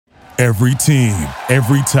Every team,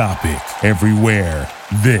 every topic, everywhere.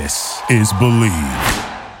 This is Believe.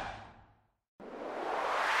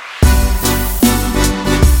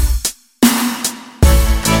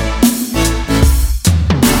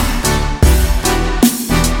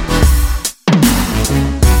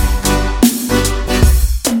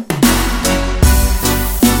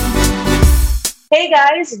 Hey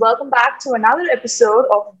guys, welcome back to another episode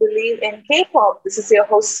of Believe in K-pop. This is your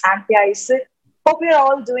host, Anthea Isaac. Hope you're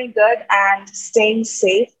all doing good and staying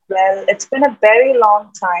safe. Well, it's been a very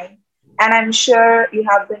long time, and I'm sure you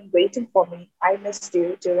have been waiting for me. I missed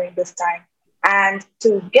you during this time. And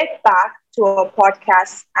to get back to our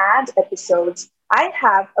podcasts and episodes, I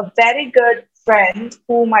have a very good friend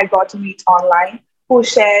whom I got to meet online who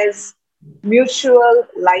shares mutual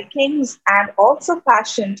likings and also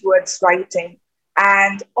passion towards writing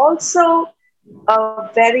and also a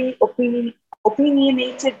very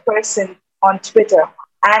opinionated person on Twitter.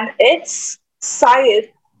 And it's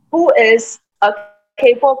Syed, who is a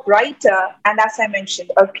K-pop writer and, as I mentioned,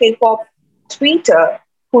 a K-pop tweeter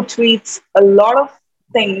who tweets a lot of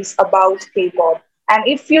things about K-pop. And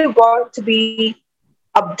if you got to be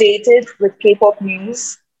updated with K-pop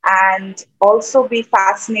news and also be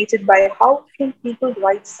fascinated by how can people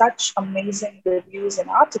write such amazing reviews and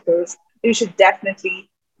articles, you should definitely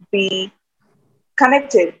be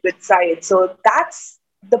connected with Syed. So that's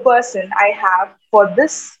the person I have for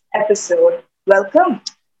this episode. Welcome.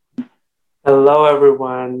 Hello,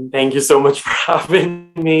 everyone. Thank you so much for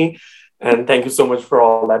having me. And thank you so much for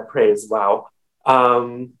all that praise. Wow.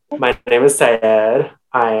 My name is Syed.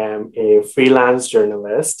 I am a freelance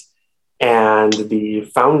journalist and the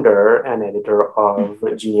founder and editor of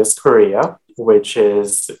Genius Korea, which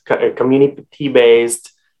is a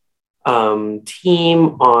community-based team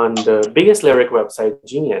on the biggest lyric website,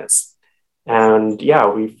 Genius. And yeah,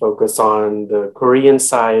 we focus on the Korean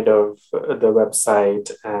side of the website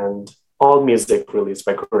and all music released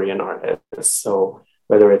by Korean artists. So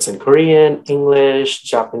whether it's in Korean, English,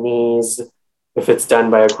 Japanese, if it's done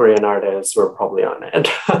by a Korean artist, we're probably on it.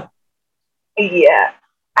 Yeah.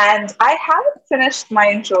 And I haven't finished my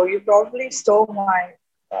intro. You probably stole my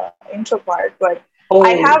intro part, but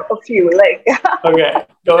I have a few. Okay,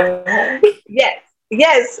 go ahead.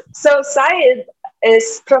 Yes. So Syed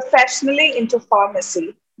is professionally into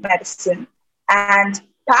pharmacy, medicine, and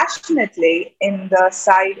passionately in the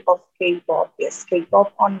side of K-pop. Yes,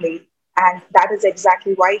 K-pop only. And that is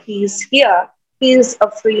exactly why he's here. He's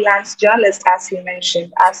a freelance journalist, as he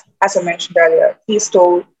mentioned, as I mentioned earlier. He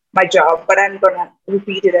stole my job, but I'm going to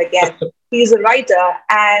repeat it again. He's a writer,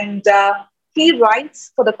 and he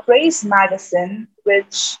writes for the Craze magazine,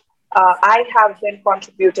 which I have been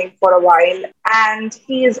contributing for a while. And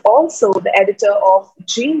he is also the editor of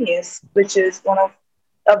Genius, which is one of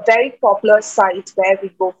a very popular site where we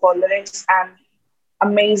go for lyrics and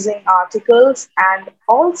amazing articles, and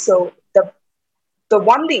also the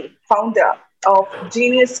only founder of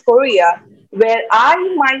Genius Korea, where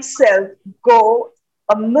I myself go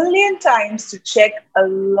a million times to check a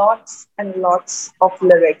lots and lots of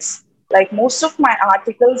lyrics. Like most of my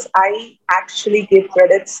articles, I actually give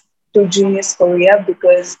credits to Genius Korea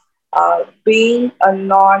because being a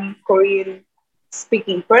non-Korean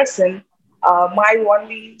speaking person, my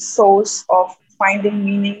only source of finding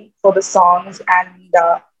meaning for the songs and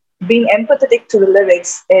being empathetic to the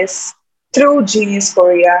lyrics is through Genius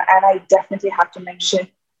Korea. And I definitely have to mention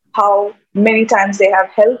how many times they have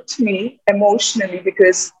helped me emotionally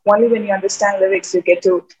because only when you understand lyrics, you get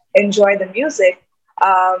to enjoy the music.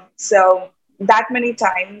 So that many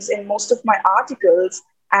times in most of my articles,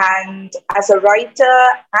 and as a writer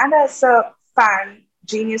and as a fan,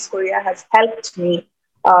 Genius Korea has helped me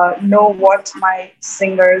know what my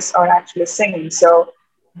singers are actually singing. So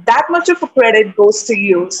that much of a credit goes to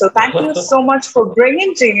you. So thank you so much for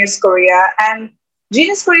bringing Genius Korea. And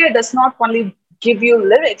Genius Korea does not only give you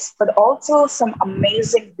lyrics, but also some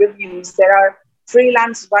amazing reviews. There are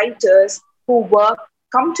freelance writers who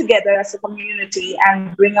come together as a community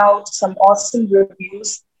and bring out some awesome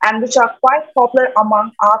reviews and which are quite popular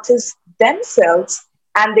among artists themselves.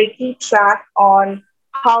 And they keep track on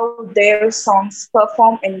how their songs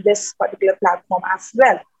perform in this particular platform as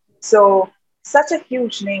well. So such a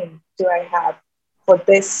huge name do I have for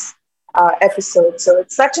this episode. So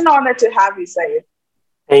it's such an honor to have you, Syed.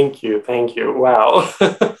 Thank you. Wow.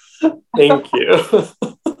 Thank you.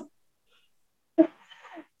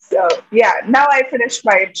 So yeah, now I finished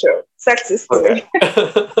my intro successfully.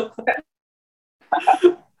 Okay.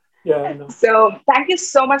 Yeah. No. So thank you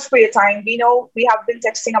so much for your time. We know we have been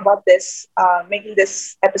texting about this, making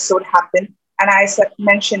this episode happen. And as I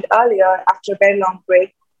mentioned earlier, after a very long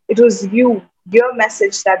break, it was you your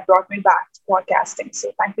message that brought me back to podcasting.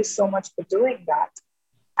 So thank you so much for doing that.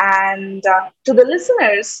 And to the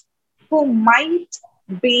listeners who might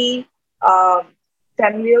be uh,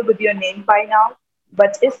 familiar with your name by now,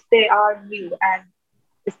 but if they are new and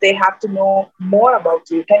if they have to know more about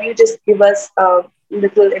you, can you just give us a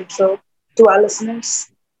little intro to our listeners?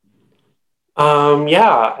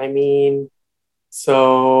 Yeah, I mean,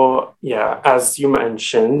 so yeah, as you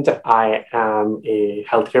mentioned, I am a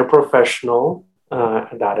healthcare professional.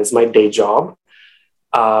 That is my day job.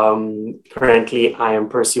 Currently, I am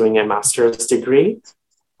pursuing a master's degree,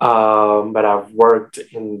 but I've worked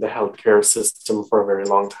in the healthcare system for a very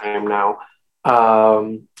long time now.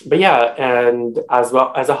 But yeah, and as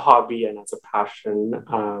well as a hobby and as a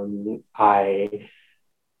passion, I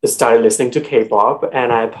started listening to K-pop,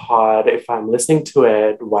 and I thought if I'm listening to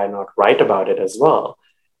it, why not write about it as well?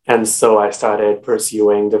 And so I started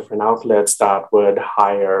pursuing different outlets that would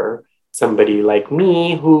hire somebody like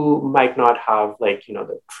me who might not have like,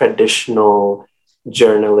 the traditional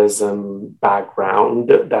journalism background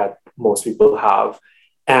that most people have.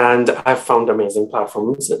 And I've found amazing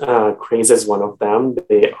platforms. Craze is one of them.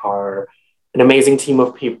 They are an amazing team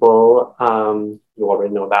of people. You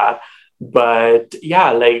already know that. But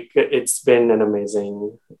yeah, like it's been an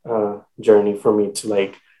amazing journey for me to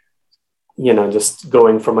like, just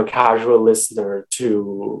going from a casual listener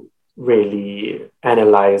to really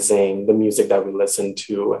analyzing the music that we listen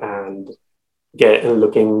to and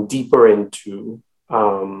looking deeper into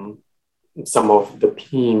some of the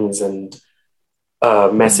themes and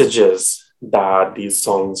messages that these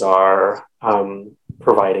songs are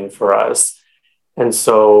providing for us. And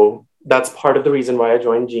so that's part of the reason why I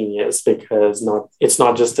joined Genius, because it's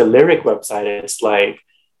not just a lyric website. It's like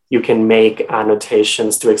you can make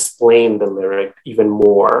annotations to explain the lyric even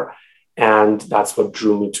more. And that's what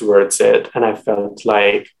drew me towards it. And I felt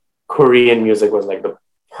like Korean music was like the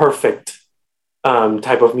perfect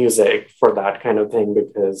type of music for that kind of thing,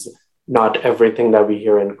 because not everything that we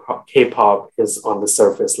hear in K-pop is on the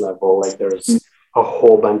surface level. Like there's a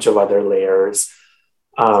whole bunch of other layers.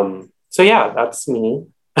 So yeah, that's me.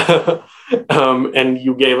 And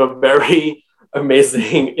you gave a very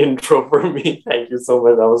amazing intro for me. Thank you so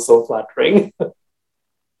much. That was so flattering.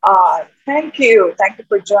 Thank you. Thank you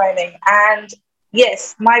for joining. And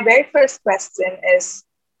yes, my very first question is,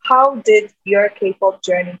 how did your K-pop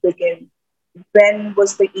journey begin? When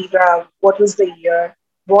was the era? What was the year?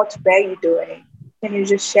 What were you doing? Can you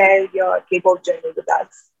just share your K-pop journey with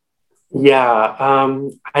us? Yeah,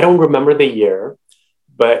 I don't remember the year,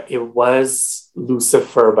 but it was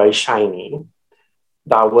Lucifer by Shiny.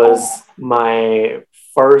 That was my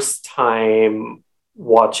first time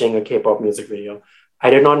watching a K-pop music video. I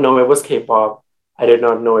did not know it was K-pop. I did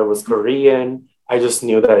not know it was Korean. I just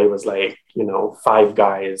knew that it was like, five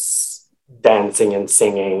guys dancing and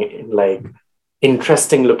singing in like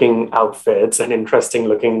interesting looking outfits and interesting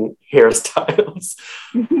looking hairstyles.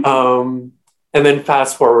 And then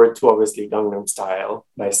fast forward to obviously Gangnam Style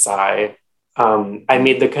by Psy. I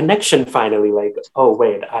made the connection finally, like, oh,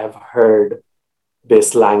 wait, I've heard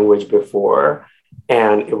this language before,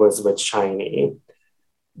 and it was with Shiny.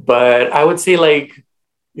 But I would say, like,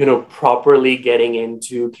 properly getting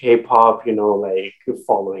into K-pop, like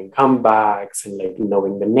following comebacks and like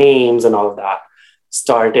knowing the names and all of that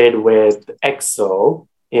started with EXO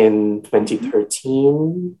in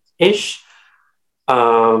 2013-ish.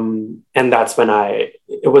 And that's when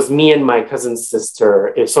it was me and my cousin's sister.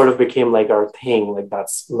 It sort of became like our thing, like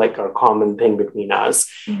that's like our common thing between us.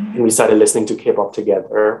 Mm-hmm. And we started listening to K-pop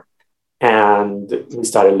together. And we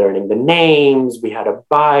started learning the names. We had a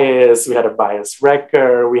bias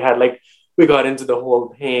wrecker. We got into the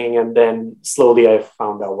whole thing. And then slowly I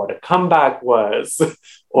found out what a comeback was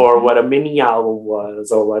or what a mini album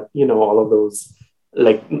was or what, all of those,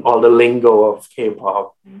 like all the lingo of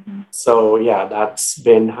K-pop. Mm-hmm. So yeah, that's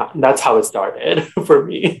how it started for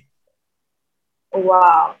me.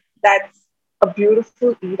 Wow, that's a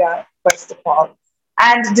beautiful era, first of all.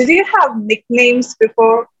 And did you have nicknames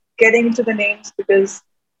before getting into the names? Because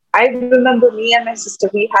I remember me and my sister,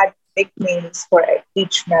 we had nicknames for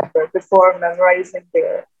each member before memorizing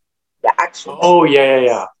the actions. Oh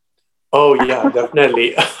yeah. Oh yeah,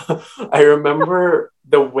 definitely. I remember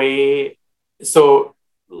the way. So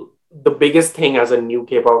the biggest thing as a new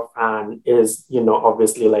K-pop fan is,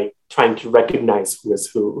 obviously like trying to recognize who is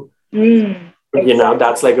who. Exactly.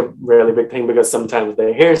 That's like a really big thing because sometimes the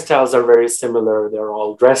hairstyles are very similar. They're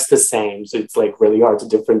all dressed the same. So it's like really hard to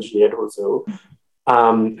differentiate who's who.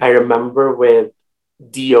 I remember with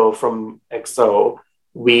Dio from EXO,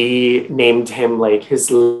 we named him like his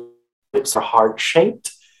lips are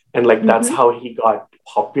heart-shaped. And like, that's how he got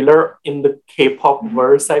popular in the K-pop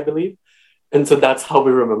verse, I believe. And so that's how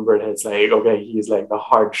we remembered it. It's like, okay, he's like the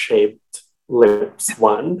heart-shaped lips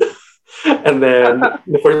one. And then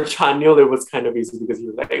for Chanyeol, it was kind of easy because he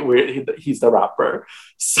was like, he's the rapper.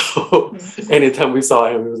 So anytime we saw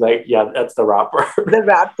him, he was like, yeah, that's the rapper. The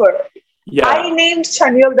rapper. Yeah. I named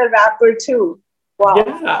Chanyeol the rapper too. Wow.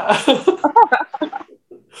 Yeah.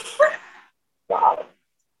 Wow.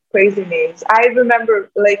 Crazy names. I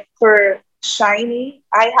remember, like, for SHINee,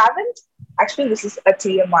 I haven't, actually, this is a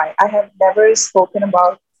TMI. I have never spoken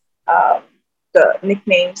about the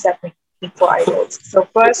nicknames that we keep for idols. So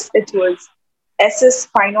first, it was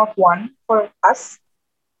SS501 for us,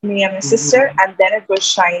 me and my sister, and then it was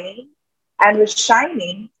SHINee. And with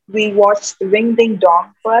SHINee, we watched Ring Ding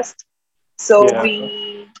Dong first. So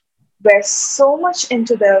we were so much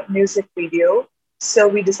into the music video. So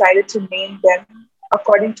we decided to name them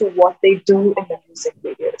according to what they do in the music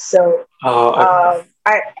video. So I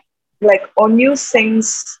like Onyu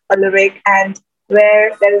sings a lyric, and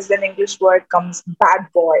where there is an English word comes bad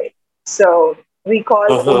boy. So we call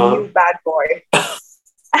Onyu bad boy.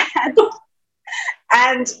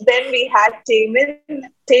 and then we had Taemin.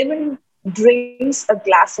 Taemin drinks a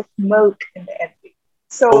glass of milk in the end.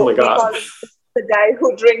 So we call him the guy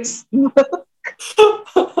who drinks milk.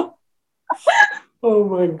 Oh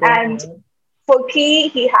my God. And for Key,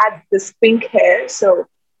 he had this pink hair, so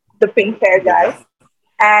the pink hair guy.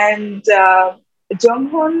 And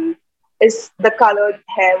Junghoon is the colored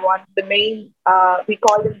hair one, the main, we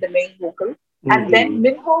call him the main vocal. And then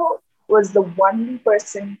Minho was the one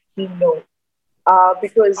person he knew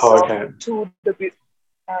because To the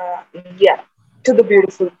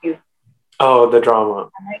Beautiful You. Oh, the drama.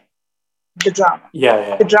 The drama.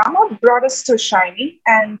 Yeah. The drama brought us to SHINee,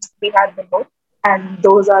 and we had Minho. And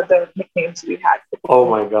those are the nicknames we had. Oh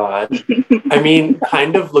my God. I mean,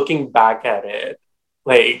 kind of looking back at it,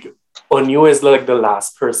 like Onyu is like the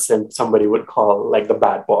last person somebody would call like the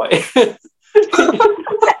bad boy.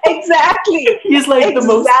 Exactly. He's like the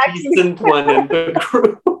most decent one in the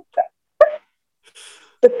group.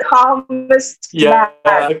 The calmest. Yeah,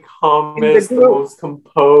 the calmest, the most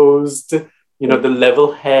composed, you know, the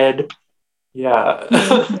level head. Yeah.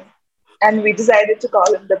 And we decided to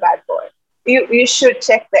call him the bad boy. You should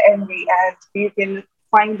check the MV and you can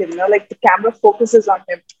find him, you know, like the camera focuses on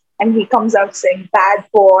him and he comes out saying bad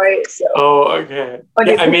boy. So. Oh, okay.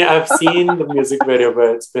 Yeah, I mean, I've seen the music video,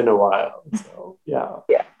 but it's been a while. So, yeah.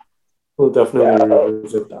 We'll definitely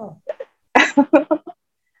revisit that.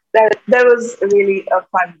 that was really a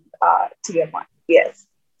fun TMI. Yes.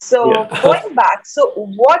 So going back, so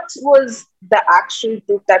what was the actual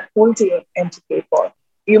group that pulled you into K-pop?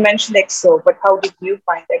 You mentioned EXO, but how did you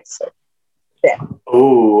find EXO then?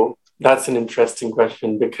 Oh, that's an interesting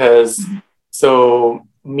question because so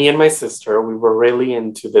me and my sister, we were really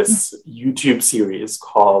into this YouTube series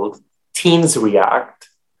called Teens React.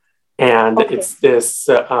 And it's this,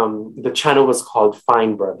 the channel was called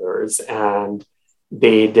Fine Brothers, and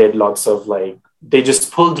they did lots of they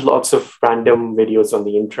just pulled lots of random videos on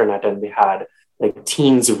the internet, and they had like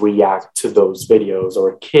teens react to those videos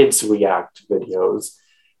or kids react videos.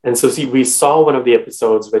 And so we saw one of the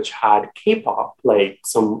episodes which had K-pop, like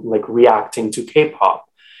some like reacting to K-pop.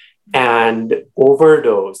 And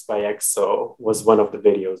Overdose by EXO was one of the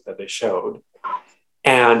videos that they showed.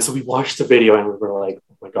 And so we watched the video and we were like,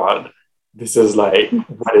 oh my God, this is like,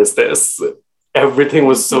 what is this? Everything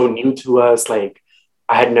was so new to us. Like,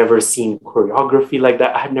 I had never seen choreography like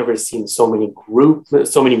that. I had never seen so many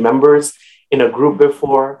members in a group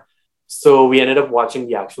before. So we ended up watching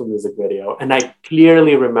the actual music video. And I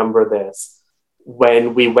clearly remember this.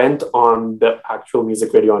 When we went on the actual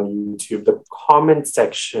music video on YouTube, the comment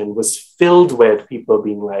section was filled with people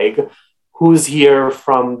being like, who's here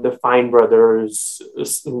from the Fine Brothers,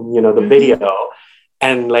 the video?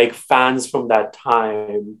 And like fans from that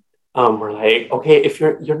time were like, okay, if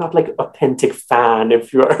you're not like authentic fan,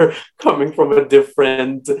 if you're coming from a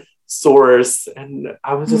different source. And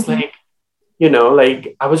I was just like,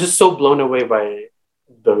 I was just so blown away by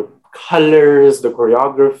the colors, the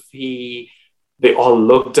choreography. They all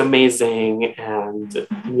looked amazing. And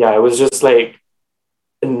yeah, it was just like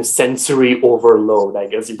a sensory overload, I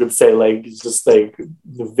guess you could say, like just like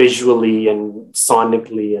visually and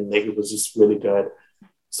sonically, and like it was just really good.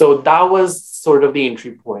 So that was sort of the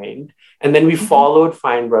entry point. And then we followed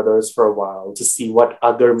Fine Brothers for a while to see what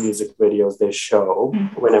other music videos they show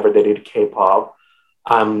whenever they did K-pop.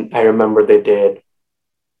 I remember they did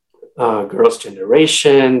Girls'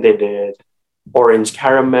 Generation, they did Orange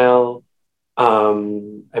Caramel.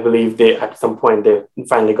 I believe at some point they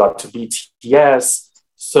finally got to BTS.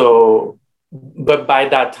 So but by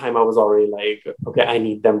that time I was already like, okay, I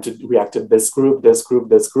need them to react to this group, this group,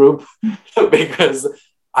 this group, because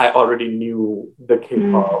I already knew the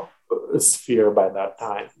K-pop sphere by that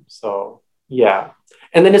time. So yeah.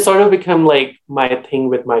 And then it sort of became like my thing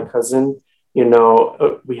with my cousin.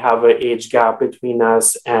 We have an age gap between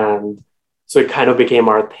us, and so it kind of became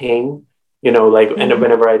our thing, and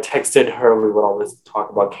whenever I texted her, we would always talk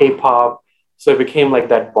about K-pop. So it became like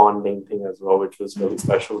that bonding thing as well, which was really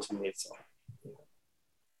special to me. So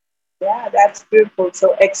yeah, that's beautiful.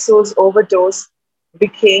 So EXO's Overdose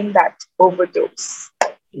became that overdose.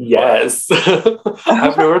 yes.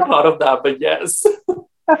 I've never thought of that, but yes.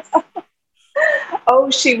 Oh,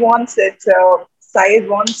 she wants it. So Syed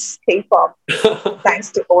wants K-pop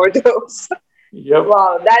thanks to Overdose. Yep.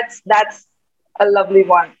 Wow, that's a lovely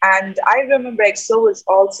one. And I remember EXO was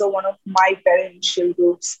also one of my very initial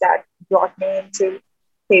groups that brought me into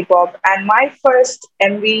K-pop. And my first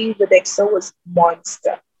MV with EXO was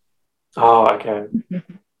Monster. Oh, okay.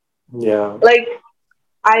 Yeah. Like,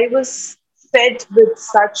 I was fed with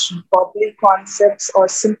such bubbly concepts or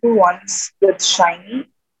simple ones with SHINee.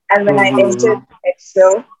 And when I entered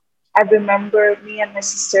EXO, I remember me and my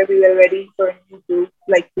sister, we were ready for a new group.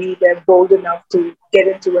 Like, we were bold enough to get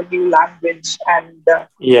into a new language and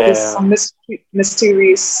this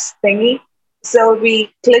mysterious thingy. So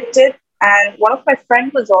we clicked it. And one of my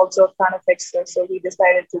friends was also a fan of EXO. So we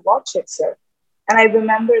decided to watch EXO. And I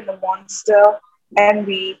remember in the Monster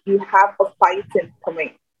MV, you have a fight in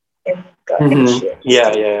coming in the initial.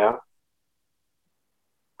 Yeah.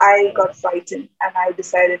 I got frightened and I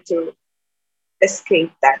decided to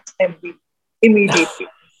escape that MV immediately.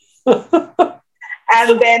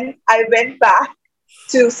 And then I went back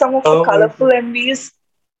to some of the colorful MVs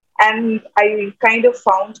and I kind of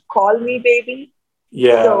found Call Me Baby.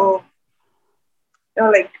 Yeah. So,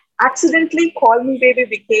 accidentally Call Me Baby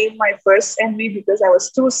became my first MV because I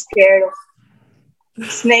was too scared of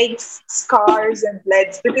snakes, scars, and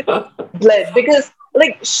because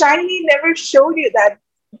like SHINee never showed you that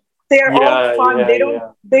they're all fun.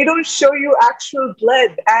 They don't show you actual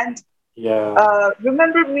blood. And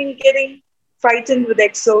remember me getting frightened with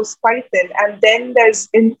EXO's Python, and then there's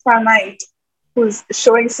Infinite who's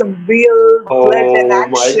showing some real blood and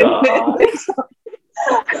action.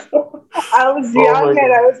 I was young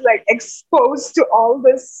and I was like exposed to all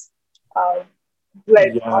this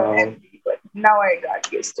blood on MV, but now I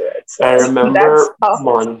got used to it. So I remember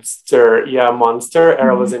Monster. Yeah, Monster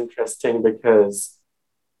era was interesting because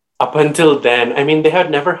up until then, I mean, they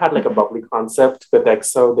had never had like a bubbly concept with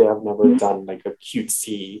EXO. They have never done like a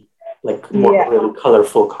cutesy, like more really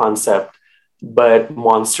colorful concept. But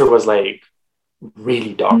Monster was like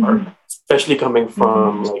really dark, especially coming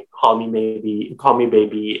from like Call Me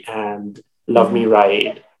Baby and Love Me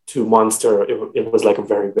Right to Monster. It was like a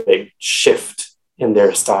very big shift in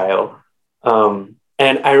their style. And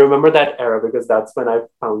I remember that era because that's when I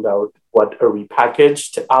found out what a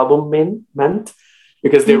repackaged album meant.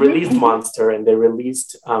 Because they released Monster and they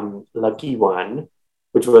released Lucky One,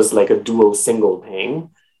 which was like a dual single thing.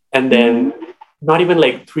 And then not even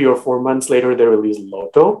like 3 or 4 months later, they released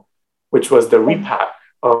Loto, which was the repack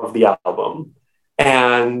of the album.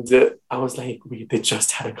 And I was like, wait, they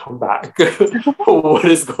just had a comeback. What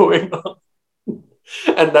is going on?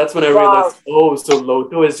 And that's when I realized, so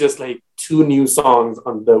Loto is just like 2 new songs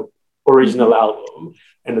on the original album.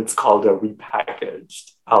 And it's called a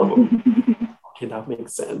repackaged album. Okay, that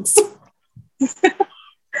makes sense.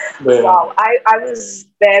 Wow, I was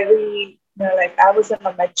very, I wasn't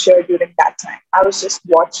mature during that time. I was just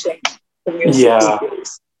watching the music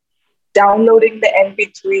videos, downloading the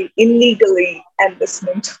MP3 illegally and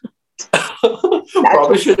listening to it.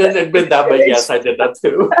 Probably shouldn't admit that, but yes, I did that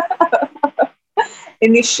too.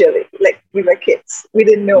 Initially, like we were kids. We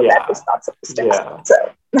didn't know that was not supposed to happen. So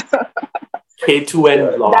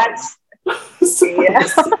K2N blog.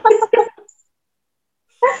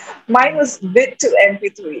 Mine was bit to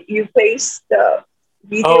MP3. You paste the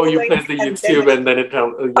video. Oh, you paste the YouTube and then it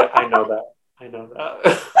comes. Yeah, I know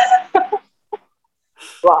that.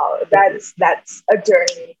 Wow, that's a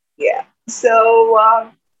journey. Yeah. So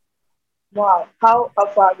wow, how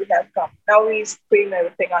far we have come. Now we stream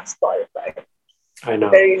everything on Spotify. I know.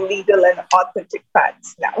 Very legal and authentic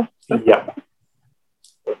fans now. Yeah.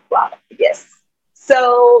 Wow. Yes.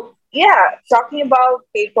 So yeah, talking about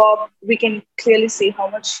K-pop, we can clearly see how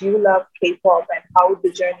much you love K-pop and how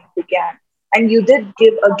the journey began. And you did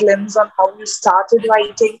give a glimpse on how you started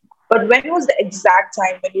writing. But when was the exact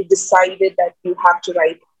time when you decided that you have to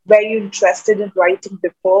write? Were you interested in writing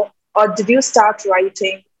before? Or did you start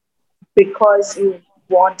writing because you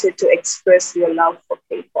wanted to express your love for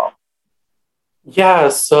K-pop? Yeah,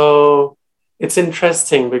 so It's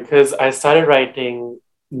interesting because I started writing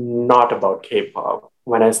not about K-pop.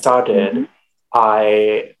 When I started,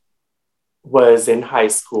 I was in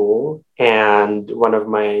high school and one of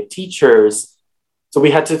my teachers, so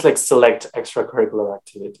we had to like select extracurricular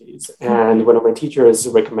activities. And one of my teachers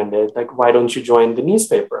recommended, like, why don't you join the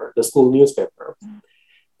newspaper, the school newspaper?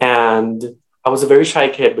 And I was a very shy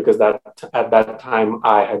kid because at that time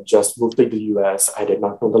I had just moved to the US. I did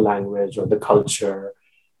not know the language or the culture.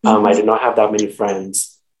 I did not have that many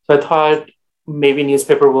friends. So I thought maybe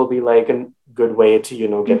newspaper will be like a good way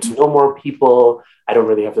to, get to know more people. I don't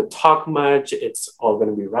really have to talk much. It's all going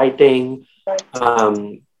to be writing.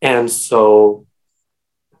 And so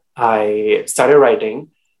I started writing,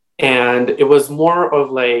 and it was more of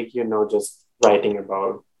like, just writing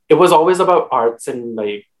about, it was always about arts and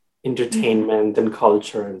like entertainment and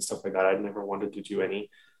culture and stuff like that. I never wanted to do any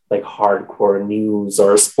like hardcore news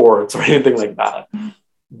or sports or anything like that.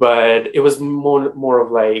 But it was more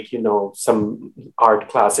of like, some art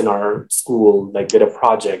class in our school, like did a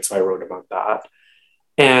project. So I wrote about that.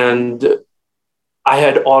 And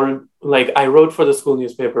I wrote for the school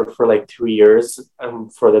newspaper for like 2 years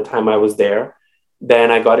for the time I was there.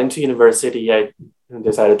 Then I got into university. I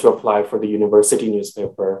decided to apply for the university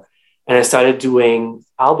newspaper. And I started doing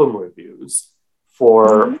album reviews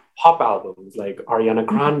for pop albums like Ariana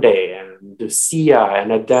Grande and Sia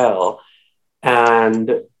and Adele. And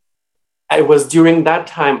it was during that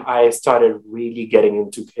time I started really getting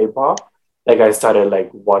into K-pop. Like I started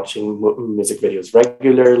like watching music videos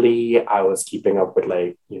regularly. I was keeping up with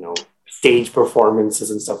like, stage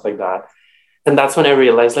performances and stuff like that. And that's when I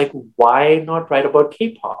realized like, why not write about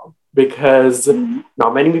K-pop? Because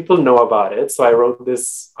not many people know about it. So I wrote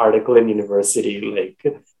this article in university,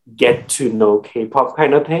 like get to know K-pop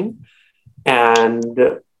kind of thing.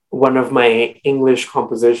 And one of my English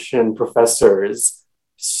composition professors,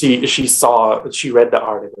 she read the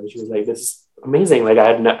article. She was like, this is amazing. Like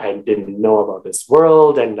I didn't know about this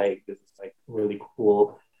world. And like, this is like really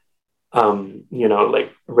cool,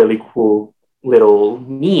 like really cool little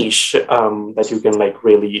niche that you can like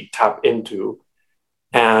really tap into.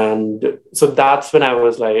 And so that's when I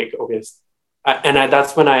was like, okay.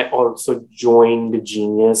 That's when I also joined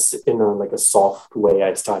Genius in like a soft way.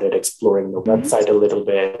 I started exploring the website a little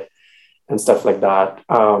bit and stuff like that.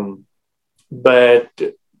 But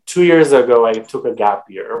 2 years ago, I took a gap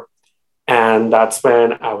year. And that's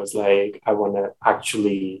when I was like, I want to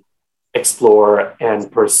actually explore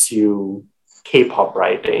and pursue K-pop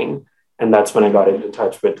writing. And that's when I got into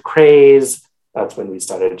touch with Craze. That's when we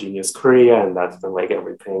started Genius Korea. And that's when like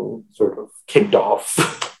everything sort of kicked off.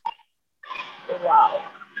 Wow,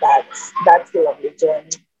 that's a lovely journey.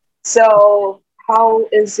 So how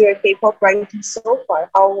is your K-pop writing so far?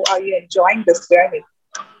 How are you enjoying this journey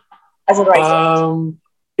as a writer?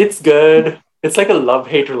 It's good. It's like a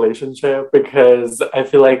love-hate relationship because I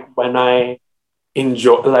feel like when I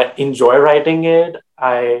enjoy writing it,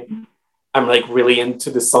 I'm like really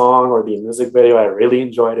into the song or the music video. I really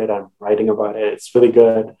enjoyed it. I'm writing about it. It's really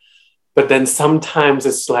good. But then sometimes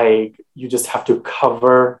it's like you just have to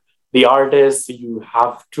cover the artist. You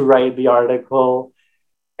have to write the article.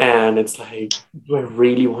 And it's like, do I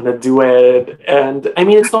really want to do it? And I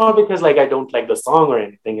mean, it's not because like I don't like the song or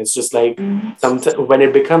anything. It's just like sometimes when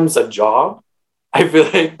it becomes a job, I feel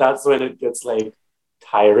like that's when it gets like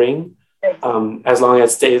tiring. As long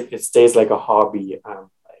as it stays like a hobby,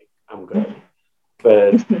 I'm good.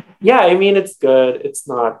 But yeah, I mean, it's good.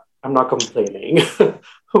 I'm not complaining.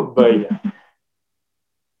 But yeah.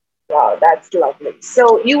 Wow, that's lovely.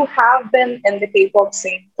 So you have been in the K-pop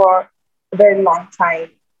scene for a very long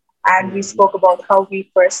time. And we spoke about how we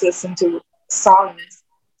first listened to songs.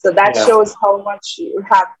 So that shows how much you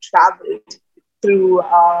have traveled through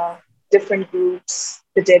different groups,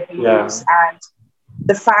 the debuts, and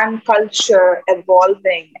the fan culture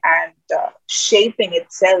evolving and shaping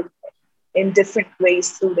itself in different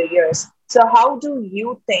ways through the years. So how do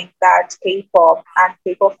you think that K-pop and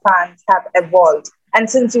K-pop fans have evolved? And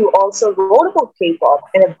since you also wrote about K-pop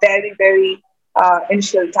in a very, very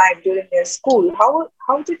initial time during your school,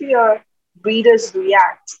 how did your readers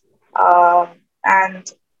react?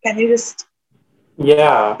 And can you just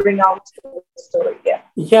bring out the story?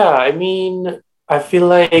 Yeah, I mean, I feel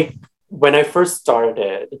like when I first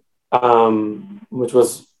started, which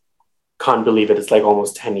was, can't believe it, it's like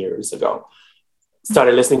almost 10 years ago,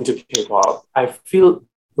 started listening to K-pop, I feel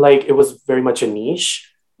like it was very much a niche,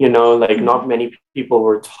 like not many people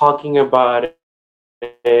were talking about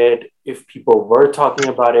it. If people were talking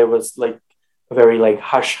about it, it was like a very like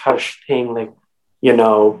hush thing. Like,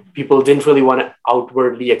 people didn't really want to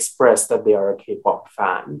outwardly express that they are a K-pop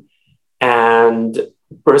fan. And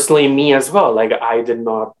personally me as well, like I did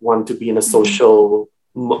not want to be in a social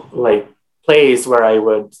like place where I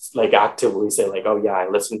would like actively say like, oh yeah, I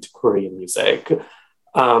listen to Korean music.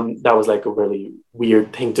 That was like a really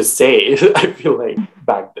weird thing to say, I feel like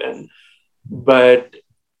back then. But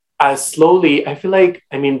as slowly, I feel like,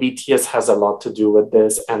 I mean, BTS has a lot to do with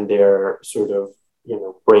this and their sort of,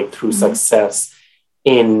 breakthrough success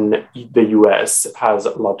in the US has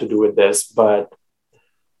a lot to do with this. But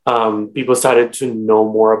people started to know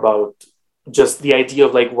more about just the idea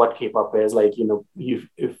of like what K-pop is. Like,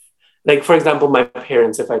 if like, for example, my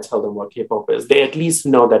parents, if I tell them what K-pop is, they at least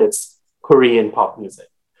know that it's Korean pop music.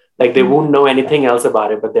 Like they won't know anything else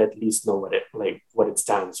about it, but they at least know what it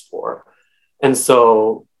stands for. And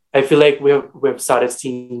so I feel like we've started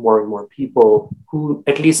seeing more and more people who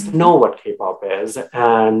at least know what K-pop is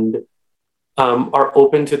and are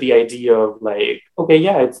open to the idea of like, okay,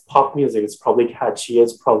 yeah, it's pop music. It's probably catchy.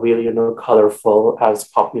 It's probably, colorful as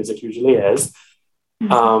pop music usually is.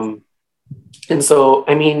 And so,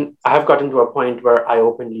 I mean, I've gotten to a point where I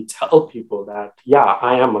openly tell people that, yeah,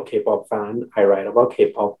 I am a K-pop fan. I write about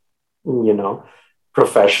K-pop,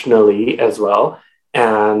 professionally as well.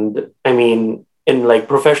 And I mean, in like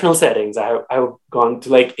professional settings, I've gone to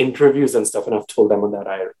like interviews and stuff, and I've told them that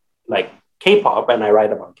I like K-pop and I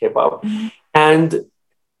write about K-pop. And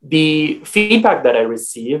the feedback that I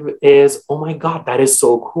receive is, oh my God, that is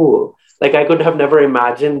so cool. Like I could have never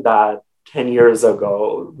imagined that 10 years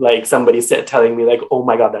ago, like somebody telling me like, oh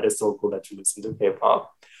my God, that is so cool that you listen to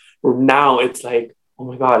K-pop. Now it's like, oh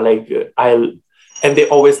my God, like and they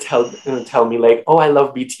always tell me like, oh, I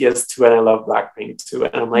love BTS too, and I love Blackpink too.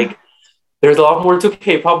 And I'm like, there's a lot more to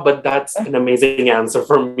K-pop, but that's an amazing answer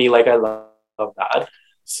for me. Like I love that.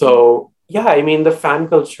 So yeah, I mean, the fan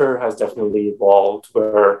culture has definitely evolved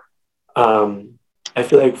where I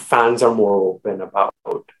feel like fans are more open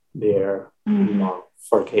about their love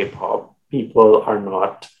for K-pop. People are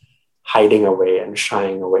not hiding away and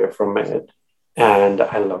shying away from it. And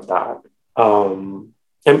I love that. And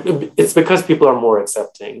it's because people are more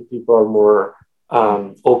accepting. People are more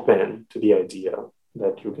open to the idea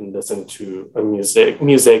that you can listen to a music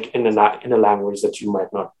in a language that you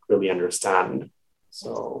might not really understand.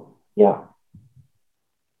 So yeah.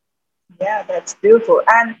 Yeah, that's beautiful.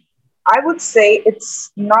 And I would say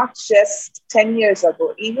it's not just 10 years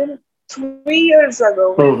ago, even 3 years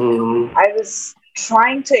ago, when I was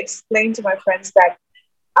trying to explain to my friends that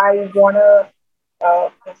I want to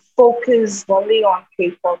focus only on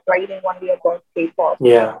K-pop, writing only about K-pop.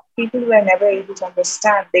 Yeah. People were never able to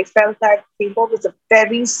understand. They felt that K-pop is a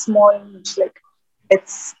very small niche, like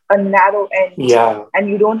it's a narrow end, and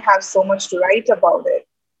you don't have so much to write about it.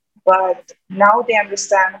 But now they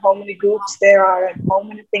understand how many groups there are and how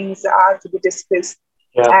many things are to be discussed.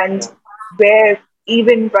 Where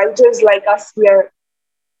even writers like us, we are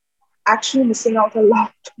actually missing out a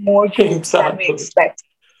lot more groups than we expect.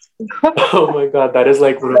 Oh my God, that is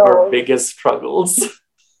like one of our biggest struggles.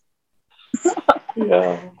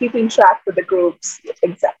 Keeping track with the groups,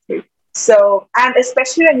 exactly. So, and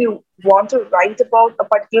especially when you want to write about a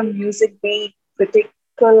particular music, be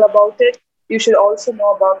critical about it, you should also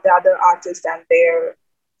know about the other artists and their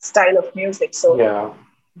style of music. So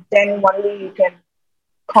then only you can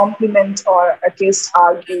compliment or at least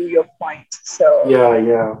argue your point. So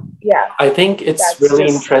yeah. I think it's really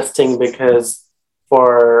interesting because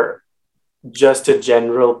for just a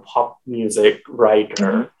general pop music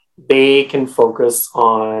writer, they can focus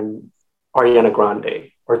on Ariana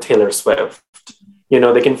Grande or Taylor Swift.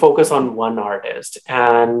 They can focus on one artist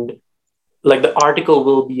and like the article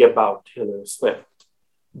will be about Taylor Swift.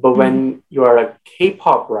 But when you are a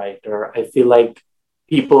K-pop writer, I feel like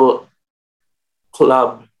people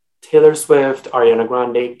club Taylor Swift, Ariana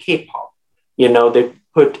Grande, K-pop. They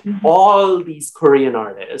put all these Korean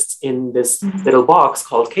artists in this little box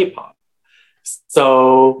called K-pop.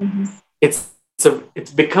 So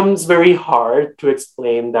it becomes very hard to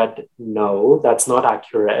explain that, no, that's not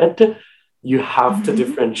accurate. You have to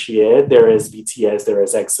differentiate. There is BTS, there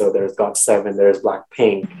is EXO, there's GOT7, there's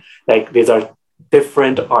Blackpink. Like these are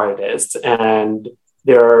different artists, and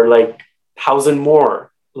there are like 1,000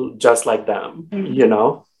 more just like them,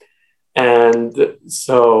 And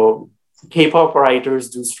so K-pop writers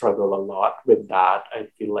do struggle a lot with that, I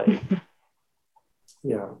feel like.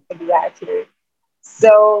 Yeah. Exactly.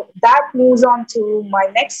 So that moves on to my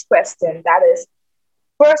next question. That is,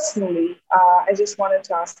 personally, I just wanted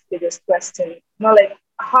to ask you this question.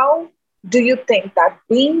 How do you think that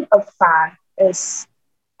being a fan is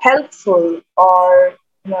helpful, or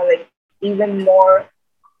even more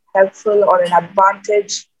helpful or an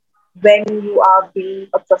advantage when you are being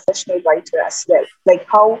a professional writer as well? Like,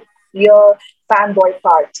 how your fanboy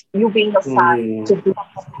part, you being a fan, Mm, to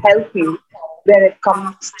help you when it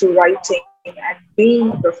comes to writing and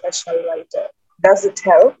being a professional writer? Does it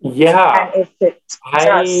help? And yeah, if it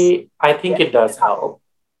does, I think then it does how? help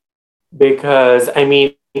because I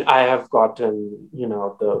mean I have gotten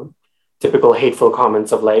the typical hateful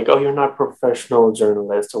comments of like, oh, you're not a professional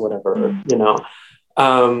journalist or whatever,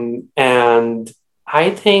 Mm. and I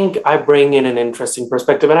think I bring in an interesting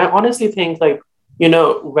perspective, and I honestly think like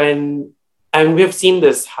when and we've seen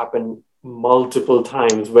this happen multiple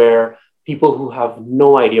times where people who have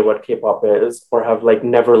no idea what K-pop is or have like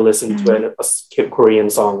never listened to Mm. a Korean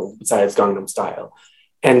song besides Gangnam Style,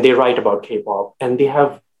 and they write about K-pop and they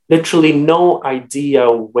have literally no idea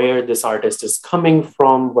where this artist is coming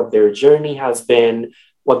from, what their journey has been,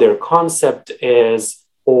 what their concept is,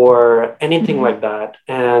 or anything Mm. like that.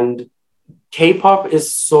 And K-pop is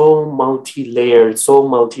so multi-layered, so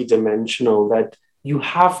multi-dimensional that you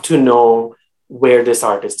have to know where this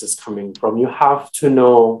artist is coming from. You have to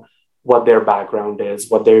know what their background is,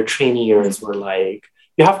 what their training Mm. years were like.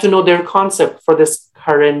 You have to know their concept for this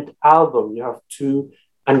current album. You have to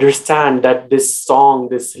understand that this song,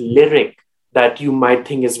 this lyric that you might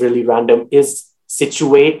think is really random is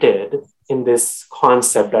situated in this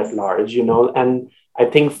concept at large. And I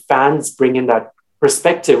think fans bring in that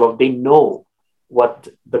perspective of they know what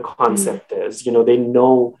the Mm. concept is. They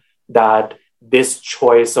know that this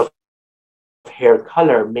choice of hair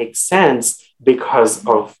color makes sense because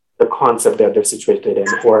of the concept that they're situated in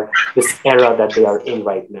or this era that they are in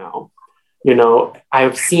right now.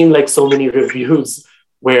 I've seen like so many reviews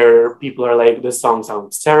where people are like, this song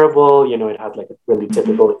sounds terrible. It had like a really Mhm.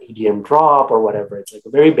 typical EDM drop or whatever. It's like a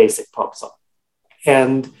very basic pop song.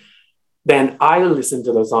 And then I listen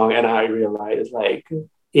to the song and I realize like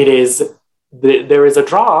there is a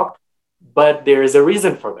drop, but there is a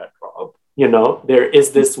reason for that drop. There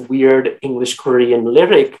is this weird English Korean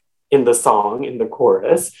lyric in the song, in the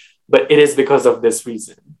chorus, but it is because of this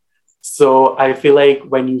reason. So I feel like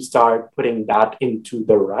when you start putting that into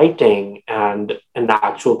the writing and an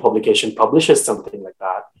actual publication publishes something like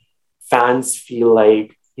that, fans feel like,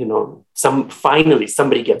 finally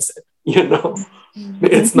somebody gets it,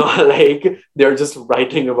 It's not like they're just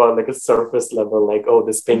writing about like a surface level, like, oh,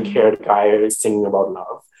 this pink Mm. haired guy is singing about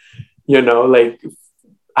love. Like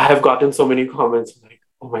I have gotten so many comments like,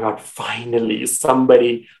 oh my God, finally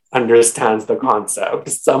somebody understands the concept.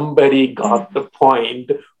 Somebody got the point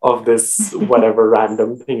of this, whatever random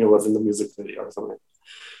thing it was in the music video or something.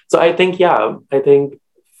 So I think, yeah, I think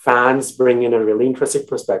fans bring in a really interesting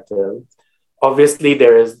perspective. Obviously,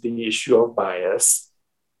 there is the issue of bias.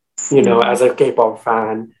 Mm. As a K-pop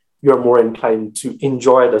fan, you're more inclined to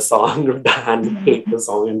enjoy the song than hate Mm. the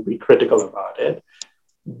song and be critical about it.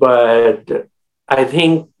 But I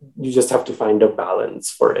think you just have to find a balance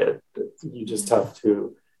for it. You just have to,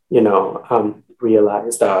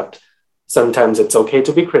 realize that sometimes it's okay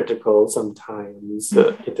to be critical. Sometimes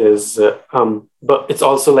it is, but it's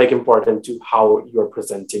also like important to how you're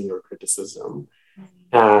presenting your criticism.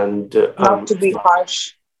 And Not to be harsh.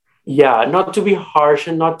 yeah, not to be harsh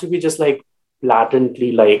and not to be just like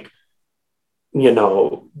blatantly like, you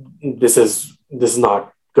know, this is not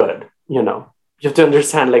good. You have to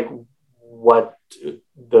understand like what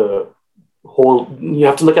the you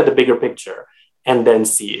have to look at the bigger picture and then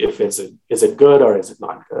see if is it good or is it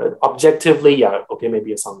not good. Objectively, yeah, okay,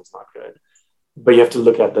 maybe a song is not good, but you have to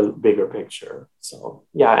look at the bigger picture. So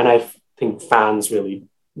yeah, and I think fans really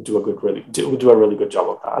do a really good job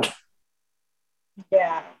of that.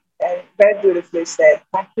 Yeah, very beautifully said.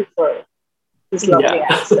 Thank you for this lovely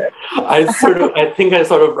Yeah. answer. I think I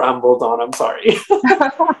sort of rambled on. I'm sorry.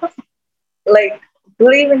 Like,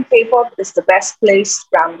 believe in K-pop is the best place to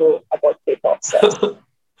ramble about K-pop. So,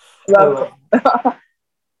 I love welcome.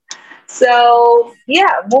 So,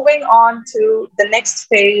 yeah, moving on to the next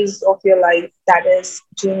phase of your life, that is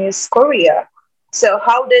Genius Korea. So,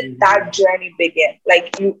 how did that it. journey begin?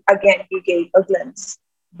 Like, you gave a glimpse,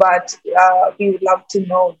 but we would love to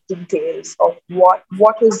know details of what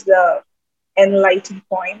was the enlightening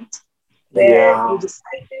point where you Yeah.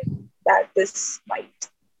 decided that this might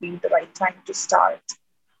be the right time to start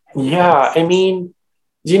and become a Yeah. I success. mean,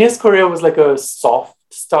 Genius Korea was like a soft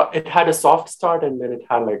start. It had a soft start and then it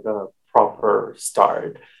had like a proper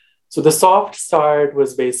start. So the soft start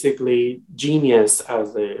was basically Genius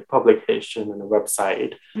as a publication and a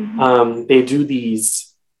website. Mhm. They do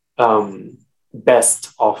these best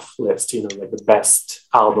of list, like the best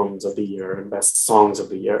albums of the year and best songs of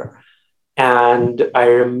the year. And I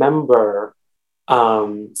remember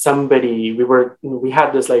we had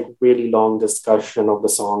this like really long discussion of the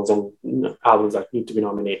songs and albums that need to be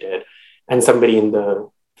nominated, and somebody in the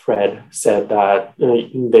thread said that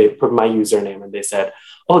they put my username and they said,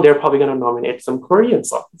 oh, they're probably going to nominate some Korean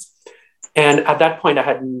songs. And at that point, I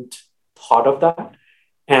hadn't thought of that.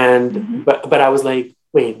 And but I was like,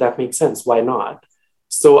 wait, that makes sense. Why not?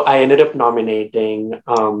 So I ended up nominating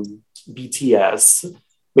BTS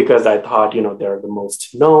because I thought, they're the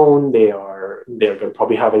most known. They're going to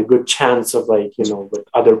probably have a good chance of with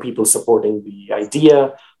other people supporting the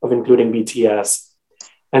idea of including BTS.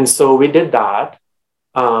 And so we did that.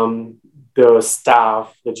 The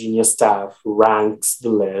Genius staff ranks the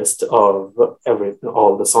list of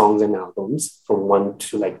all the songs and albums from 1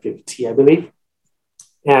 to 50, I believe.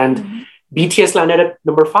 And BTS landed at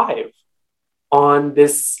number 5 on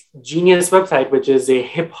this Genius website, which is a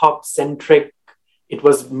hip hop centric. It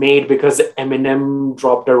was made because Eminem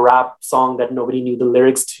dropped a rap song that nobody knew the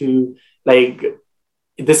lyrics to.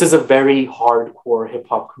 This is a very hardcore hip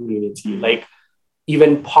hop community.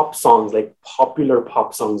 Even pop songs, popular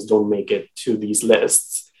pop songs, don't make it to these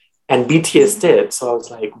lists. And BTS did. So I was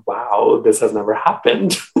like, wow, this has never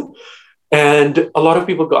happened. And a lot of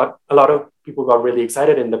people got really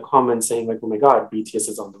excited in the comments saying oh my God, BTS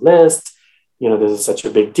is on the list. This is such a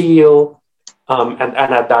big deal. And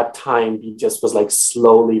at that time, BTS was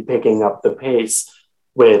slowly picking up the pace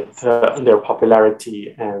with their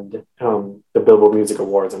popularity and the Billboard Music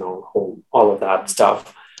Awards and all of that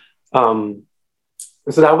stuff.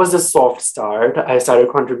 So that was a soft start. I started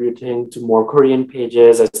contributing to more Korean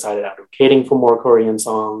pages. I started advocating for more Korean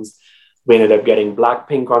songs. We ended up getting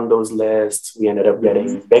Blackpink on those lists. We ended up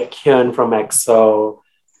getting Baekhyun from EXO.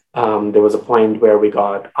 There was a point where we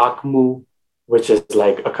got Akmu, which is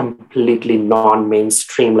a completely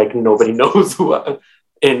non-mainstream, nobody knows who,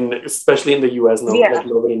 especially in the US,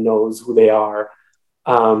 nobody knows who they are.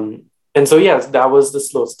 And so, yes, that was the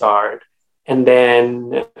slow start. And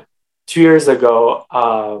then 2 years ago,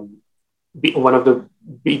 one of the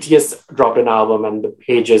BTS dropped an album and the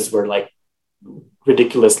pages were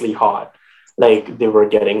ridiculously hot. They were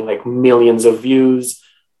getting millions of views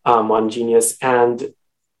on Genius, and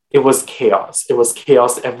it was chaos. It was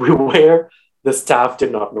chaos everywhere. The staff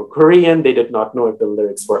did not know Korean. They did not know if the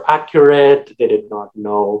lyrics were accurate. They did not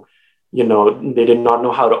know, they did not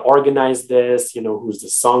know how to organize this, who's the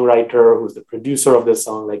songwriter, who's the producer of this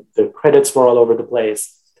song. The credits were all over the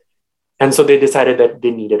place. And so they decided that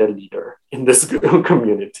they needed a leader in this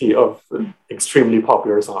community of extremely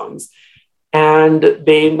popular songs. And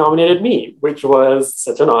they nominated me, which was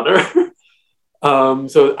such an honor.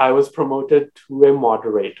 So I was promoted to a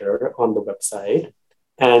moderator on the website.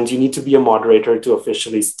 And you need to be a moderator to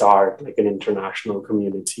officially start an international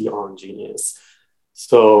community on Genius.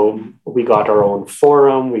 So we got our own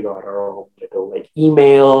forum, we got our own little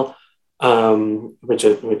email,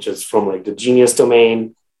 which is from the Genius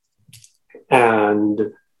domain.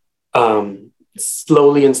 And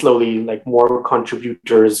slowly, more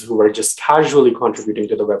contributors who were just casually contributing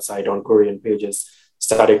to the website on Korean pages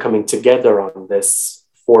started coming together on this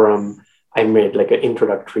forum. I made an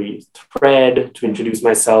introductory thread to introduce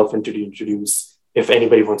myself and to introduce if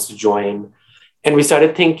anybody wants to join. And we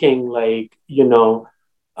started thinking what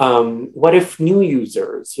if new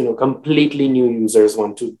users, completely new users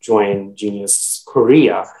want to join Genius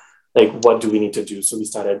Korea? What do we need to do? So we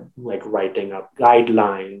started writing up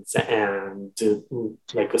guidelines and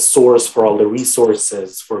a source for all the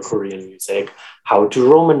resources for Korean music, how to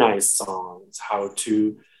Romanize songs, how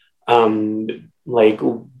to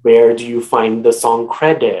where do you find the song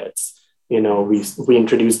credits? We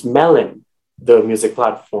introduced Melon, the music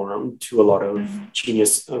platform, to a lot of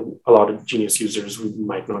Genius users who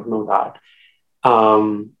might not know that.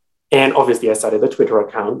 And obviously I started a Twitter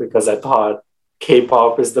account because I thought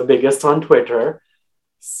K-pop is the biggest on Twitter.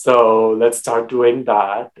 So let's start doing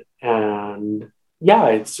that. And yeah,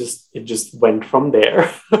 it just went from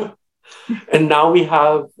there. And now we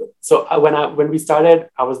have, when we started,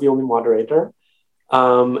 I was the only moderator.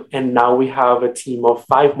 And now we have a team of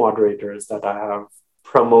 5 moderators that I have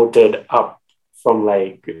promoted up from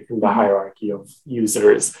in the hierarchy of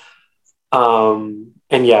users. And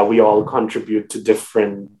yeah, we all contribute to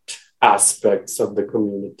different aspects of the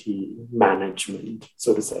community management,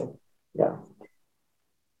 so to say. Yeah.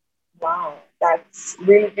 Wow, that's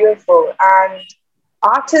really beautiful. And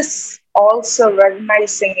artists also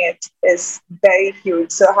recognizing it is very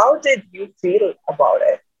huge. So how did you feel about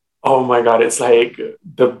it? Oh my God, it's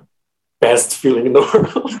the best feeling in the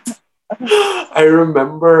world. I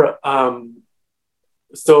remember,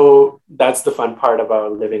 so that's the fun part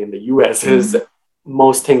about living in the US is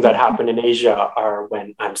most things that happen in Asia are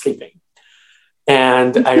when I'm sleeping.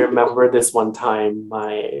 And I remember this one time,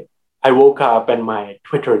 my I woke up and my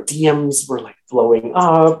Twitter DMs were like blowing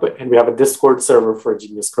up, and we have a Discord server for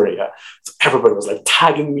Genius Korea. So everybody was like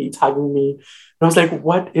tagging me. And I was like,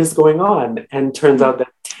 what is going on? And turns out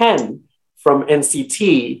that 10 from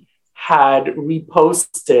NCT had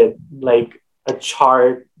reposted like a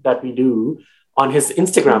chart that we do on his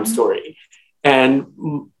Instagram story. And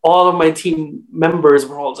all of my team members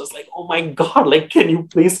were all just like, oh my God, like, can you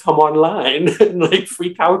please come online and like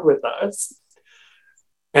freak out with us?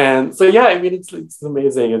 And so, yeah, I mean, it's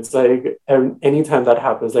amazing. It's like anytime that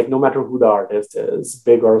happens, like no matter who the artist is,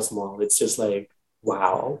 big or small, it's just like,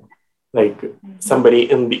 wow, like somebody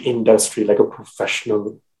in the industry, like a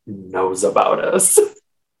professional knows about us.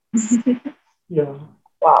 Yeah.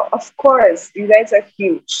 Wow, of course. You guys are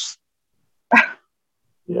huge.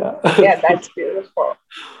 Yeah. Yeah, that's beautiful.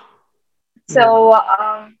 So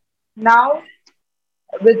now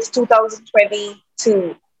with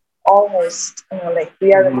 2022 almost, like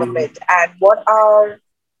we are in the mid, and what are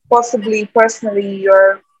possibly personally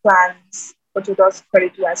your plans for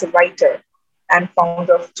 2022 as a writer and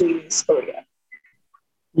founder of Genius Korea?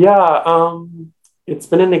 Yeah, it's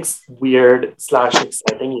been an weird /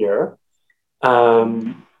 exciting year.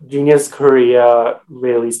 Genius Korea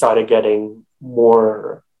really started getting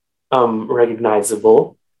more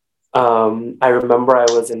recognizable. I remember I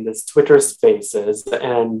was in this Twitter Spaces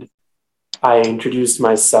and I introduced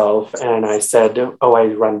myself and I said, oh, I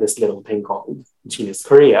run this little thing called Genius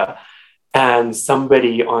Korea. And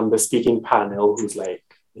somebody on the speaking panel who's like,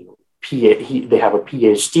 you know, they have a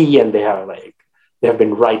PhD and they have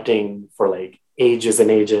been writing for like ages and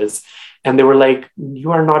ages. And they were like,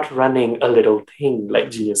 you are not running a little thing like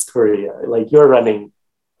Genius Korea. Like you're running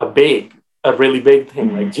a really big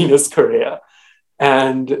thing like Genius Korea.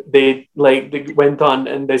 And they went on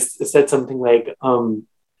and they said something like,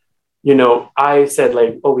 you know, I said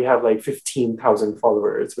like, oh, we have like 15,000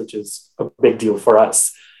 followers, which is a big deal for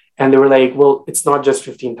us. And they were like, well, it's not just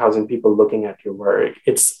 15,000 people looking at your work.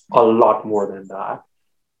 It's a lot more than that.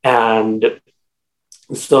 And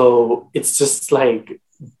so it's just like,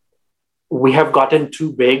 we have gotten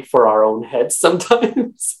too big for our own heads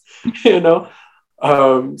sometimes, you know?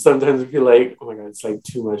 Sometimes we feel like, oh my God, it's like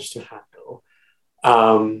too much to handle.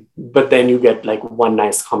 But then you get like one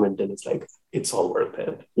nice comment and it's like, it's all worth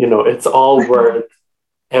it. You know, it's all worth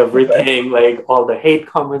everything, like all the hate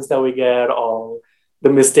comments that we get, all the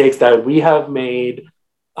mistakes that we have made.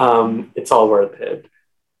 It's all worth it.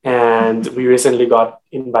 And we recently got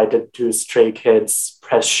invited to Stray Kids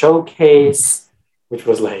press showcase, which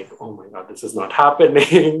was like, oh my God, this is not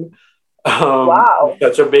happening. Wow.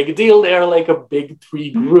 Such a big deal. They're like a big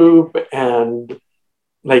 3 group. And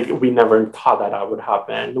like, we never thought that would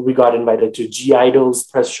happen. We got invited to G-Idol's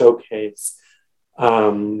press showcase.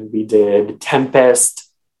 We did Tempest,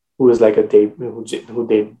 who was like who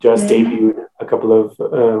they just debuted a couple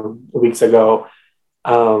of weeks ago.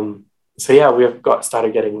 So yeah, we have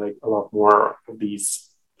started getting like a lot more of these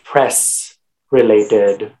press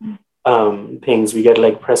related things. We get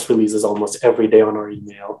like press releases almost every day on our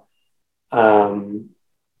email. And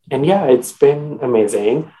yeah, it's been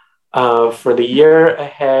amazing. For the year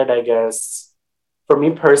ahead, I guess, for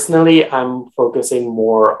me personally, I'm focusing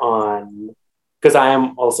more on, because I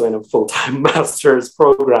am also in a full-time master's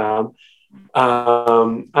program,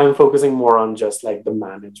 I'm focusing more on just like the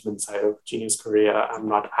management side of Genius Korea. I'm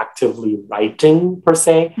not actively writing per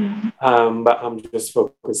se, but I'm just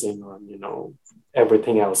focusing on, you know,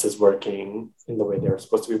 everything else is working in the way they're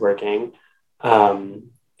supposed to be working.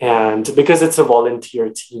 And because it's a volunteer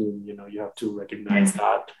team, you know, you have to recognize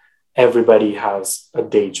that everybody has a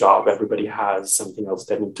day job, everybody has something else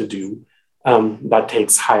they need to do that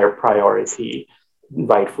takes higher priority,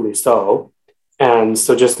 rightfully so. And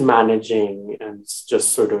so just managing and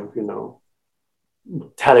just sort of, you know,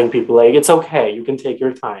 telling people like, it's okay, you can take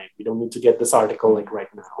your time. You don't need to get this article like right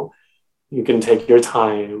now. You can take your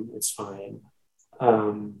time, it's fine.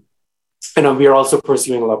 And we are also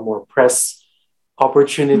pursuing a lot more press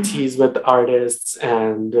opportunities with artists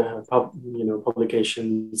and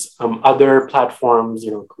publications, other platforms, you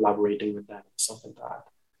know, collaborating with them, stuff like that.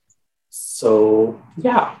 So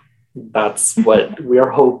yeah, that's what we are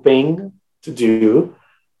hoping to do.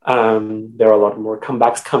 There are a lot more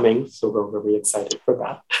comebacks coming, so we're very excited for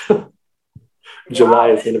that. July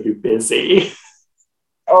is going to be busy.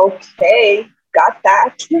 Okay, got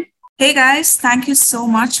that. Hey guys, thank you so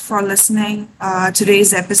much for listening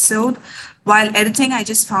today's episode. While editing, I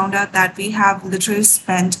just found out that we have literally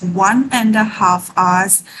spent 1.5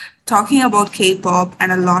 hours talking about K-pop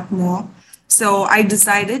and a lot more. So I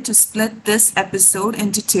decided to split this episode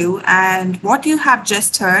into two, and what you have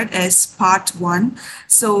just heard is part one.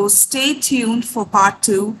 So stay tuned for part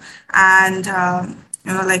two. And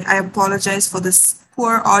I apologize for this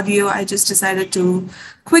poor audio. I just decided to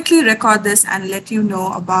quickly record this and let you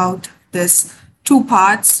know about this two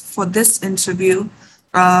parts for this interview.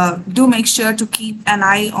 Do make sure to keep an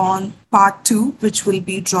eye on part two, which will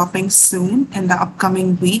be dropping soon in the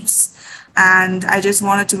upcoming weeks. And I just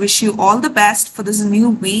wanted to wish you all the best for this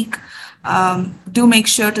new week. Do make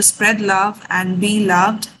sure to spread love and be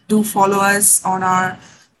loved. Do follow us on our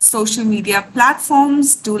social media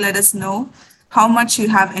platforms. Do let us know how much you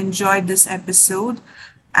have enjoyed this episode.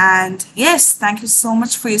 And yes, thank you so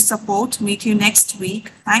much for your support. Meet you next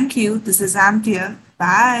week. Thank you. This is Anthea.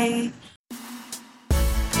 Bye.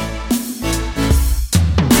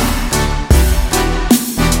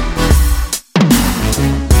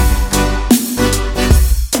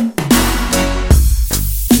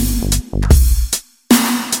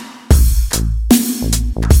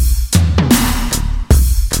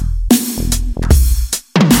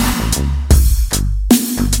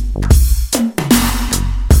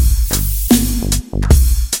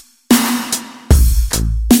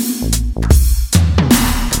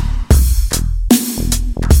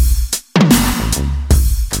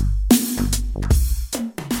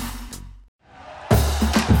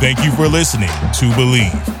 Thank you for listening to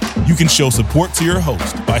Believe. You can show support to your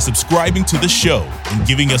host by subscribing to the show and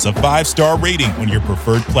giving us a 5-star rating on your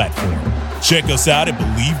preferred platform. Check us out at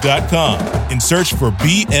Believe.com and search for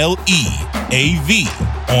BLEAV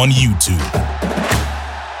on YouTube.